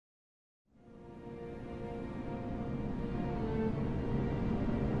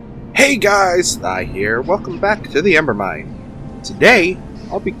Hey guys, Thai here. Welcome back to the Ember Mine. Today,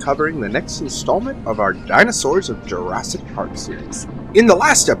 I'll be covering the next installment of our Dinosaurs of Jurassic Park series. In the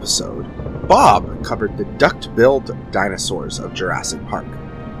last episode, Bob covered the duct-billed dinosaurs of Jurassic Park,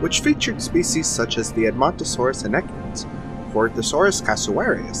 which featured species such as the Edmontosaurus annecans, Pterosaurus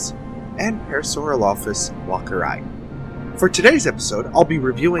casuarius, and Pterosaurolophus walkeri. For today's episode, I'll be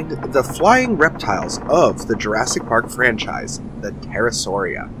reviewing the Flying Reptiles of the Jurassic Park franchise, the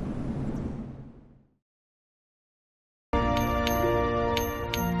Pterosauria.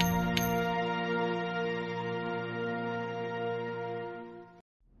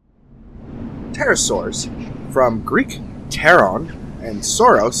 Pterosaurs, from Greek pteron and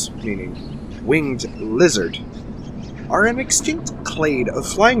sauros, meaning winged lizard, are an extinct clade of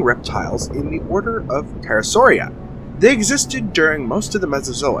flying reptiles in the order of Pterosauria. They existed during most of the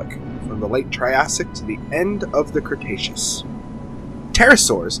Mesozoic, from the late Triassic to the end of the Cretaceous.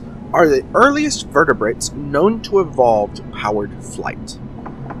 Pterosaurs are the earliest vertebrates known to have evolved powered flight.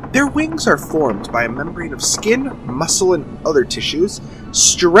 Their wings are formed by a membrane of skin, muscle, and other tissues,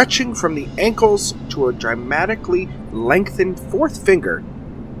 stretching from the ankles to a dramatically lengthened fourth finger.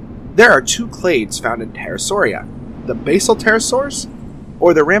 There are two clades found in Pterosauria, the basal pterosaurs,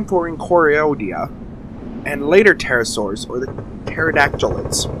 or the Rhamphorhynchoidea, and later pterosaurs, or the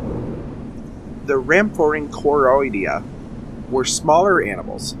pterodactyloids. The Rhamphorhynchoidea were smaller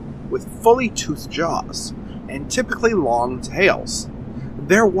animals with fully toothed jaws and typically long tails.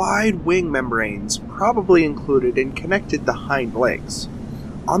 Their wide wing membranes probably included and connected the hind legs.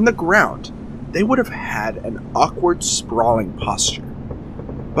 On the ground, they would have had an awkward, sprawling posture.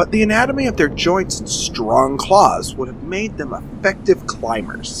 But the anatomy of their joints and strong claws would have made them effective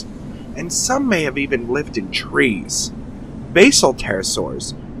climbers, and some may have even lived in trees. Basal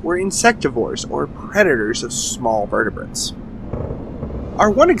pterosaurs were insectivores or predators of small vertebrates.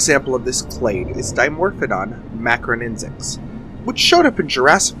 Our one example of this clade is Dimorphodon macroninzix, which showed up in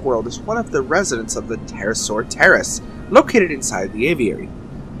Jurassic World as one of the residents of the Pterosaur terrace located inside the aviary.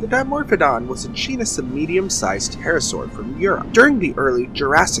 The Dimorphodon was a genus of medium-sized pterosaur from Europe during the early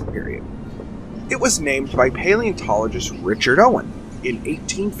Jurassic period. It was named by paleontologist Richard Owen in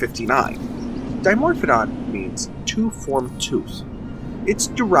 1859. Dimorphodon means two-formed tooth. It's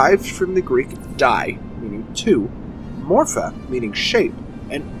derived from the Greek di, meaning two, morpha, meaning shape,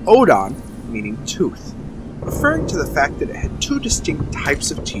 and odon, meaning tooth, referring to the fact that it had two distinct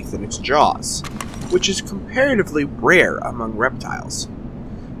types of teeth in its jaws, which is comparatively rare among reptiles.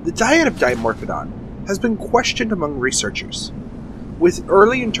 The diet of Dimorphodon has been questioned among researchers, with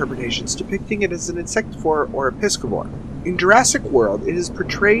early interpretations depicting it as an insectivore or a piscivore. In Jurassic World, it is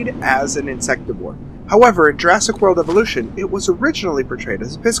portrayed as an insectivore. However, in Jurassic World Evolution, it was originally portrayed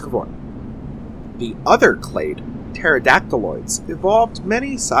as a piscivore. The other clade, pterodactyloids, evolved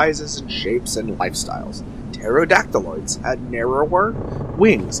many sizes and shapes and lifestyles. Pterodactyloids had narrower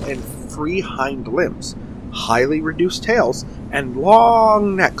wings and free hind limbs, highly reduced tails, and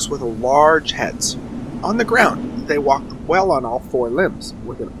long necks with large heads. On the ground, they walked well on all four limbs,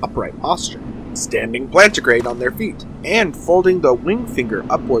 with an upright posture, standing plantigrade on their feet, and folding the wing finger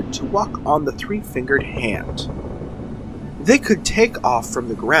upward to walk on the three-fingered hand. They could take off from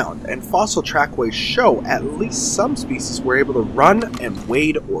the ground, and fossil trackways show at least some species were able to run and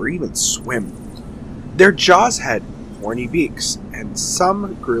wade or even swim. Their jaws had horny beaks, and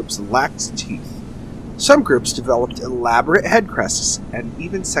some groups lacked teeth. Some groups developed elaborate head crests and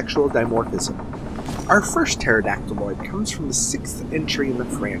even sexual dimorphism. Our first pterodactyloid comes from the 6th entry in the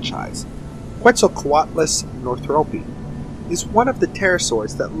franchise. Quetzalcoatlus northropi is one of the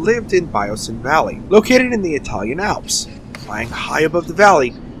pterosaurs that lived in Biosine Valley, located in the Italian Alps. Flying high above the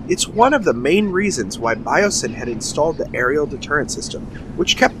valley, it's one of the main reasons why Biosine had installed the aerial deterrent system,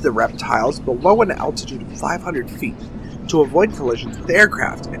 which kept the reptiles below an altitude of 500 feet to avoid collisions with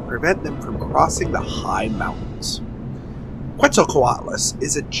aircraft and prevent them from crossing the high mountains. Quetzalcoatlus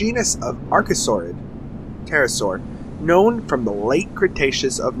is a genus of archosaurid pterosaur known from the late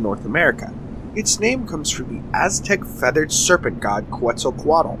Cretaceous of North America. Its name comes from the Aztec feathered serpent god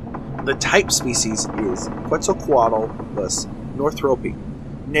Quetzalcoatl. The type species is Quetzalcoatlus northropi,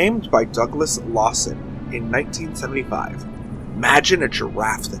 named by Douglas Lawson in 1975. Imagine a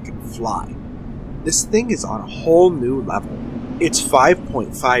giraffe that can fly. This thing is on a whole new level. Its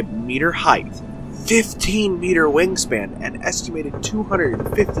 5.5 meter height, 15 meter wingspan, and estimated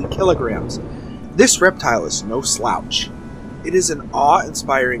 250 kilograms. This reptile is no slouch. It is an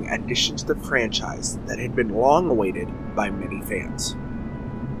awe-inspiring addition to the franchise that had been long awaited by many fans.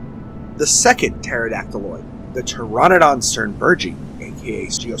 The second pterodactyloid, the Pteranodon sternbergi, aka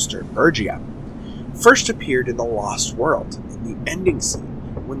Geosternbergia, first appeared in the Lost World in the ending scene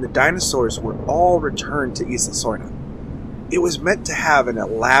when the dinosaurs were all returned to Isla Sorna. It was meant to have an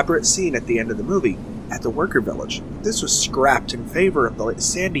elaborate scene at the end of the movie at the worker village. This was scrapped in favor of the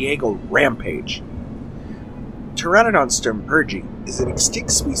San Diego rampage. Pteranodon sternbergi is an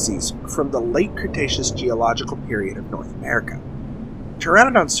extinct species from the late Cretaceous geological period of North America.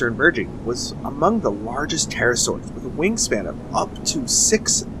 Pteranodon sternbergi was among the largest pterosaurs with a wingspan of up to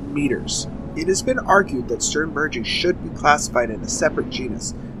 6 meters. It has been argued that sternbergi should be classified in a separate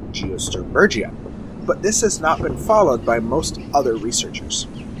genus, Geosternbergia, but this has not been followed by most other researchers.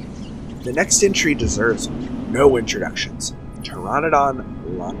 The next entry deserves no introductions.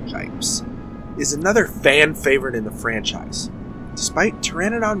 Pteranodon longipes is another fan favorite in the franchise. Despite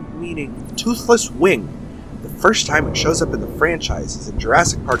Pteranodon meaning toothless wing, the first time it shows up in the franchise is in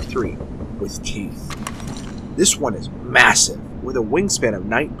Jurassic Park 3 with teeth. This one is massive, with a wingspan of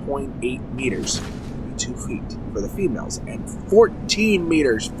 9.8 meters, 2 feet for the females, and 14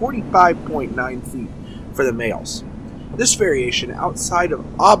 meters, 45.9 feet for the males. This variation, outside of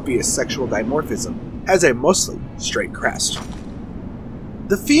obvious sexual dimorphism, has a mostly straight crest.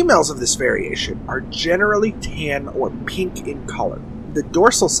 The females of this variation are generally tan or pink in color. The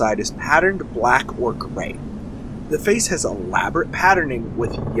dorsal side is patterned black or gray. The face has elaborate patterning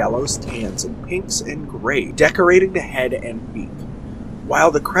with yellows, tans, and pinks and gray decorating the head and beak.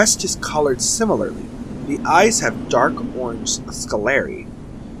 While the crest is colored similarly, the eyes have dark orange sclerae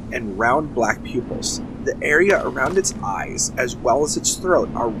and round black pupils. The area around its eyes, as well as its throat,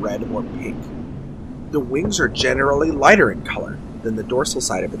 are red or pink. The wings are generally lighter in color than the dorsal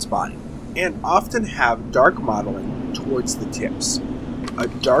side of its body, and often have dark mottling towards the tips. A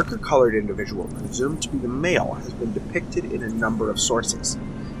darker colored individual, presumed to be the male, has been depicted in a number of sources.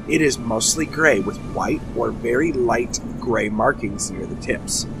 It is mostly gray with white or very light gray markings near the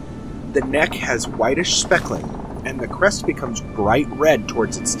tips. The neck has whitish speckling, and the crest becomes bright red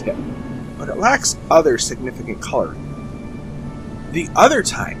towards its tip, but it lacks other significant coloring. The other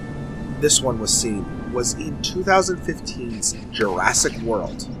time this one was seen was in 2015's Jurassic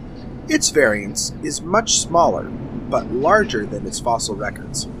World. Its variance is much smaller, but larger than its fossil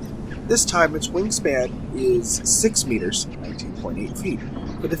records. This time its wingspan is 6 meters, 19.8 feet,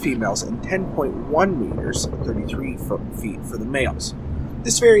 for the females and 10.1 meters, 33 feet for the males.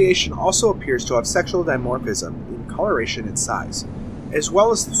 This variation also appears to have sexual dimorphism in coloration and size, as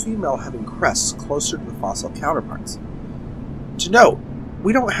well as the female having crests closer to the fossil counterparts. To note,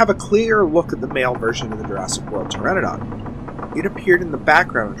 we don't have a clear look at the male version of the Jurassic World Pteranodon. It appeared in the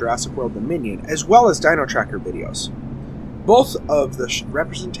background of Jurassic World Dominion, as well as Dino Tracker videos. Both of the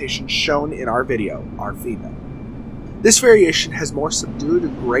representations shown in our video are female. This variation has more subdued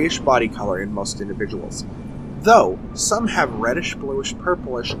grayish body color in most individuals, though some have reddish, bluish,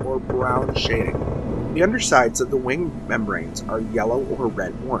 purplish, or brown shading. The undersides of the wing membranes are yellow or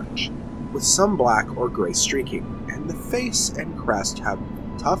red-orange, with some black or gray streaking, and the face and crest have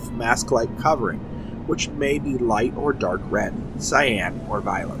tough mask-like covering, which may be light or dark red, cyan, or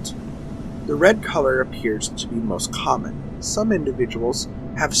violet. The red color appears to be most common. Some individuals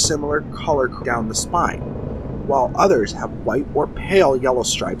have similar color down the spine, while others have white or pale yellow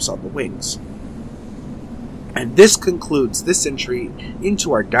stripes on the wings. And this concludes this entry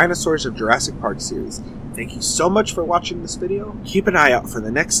into our Dinosaurs of Jurassic Park series. Thank you so much for watching this video. Keep an eye out for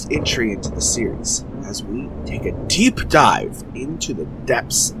the next entry into the series as we take a deep dive into the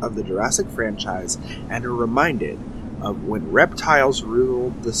depths of the Jurassic franchise and are reminded of when reptiles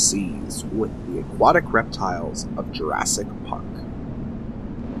ruled the seas with the aquatic reptiles of Jurassic Park.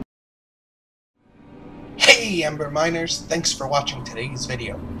 Hey Ember Miners, thanks for watching today's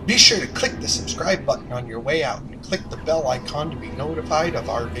video. Be sure to click the subscribe button on your way out and click the bell icon to be notified of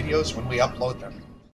our videos when we upload them.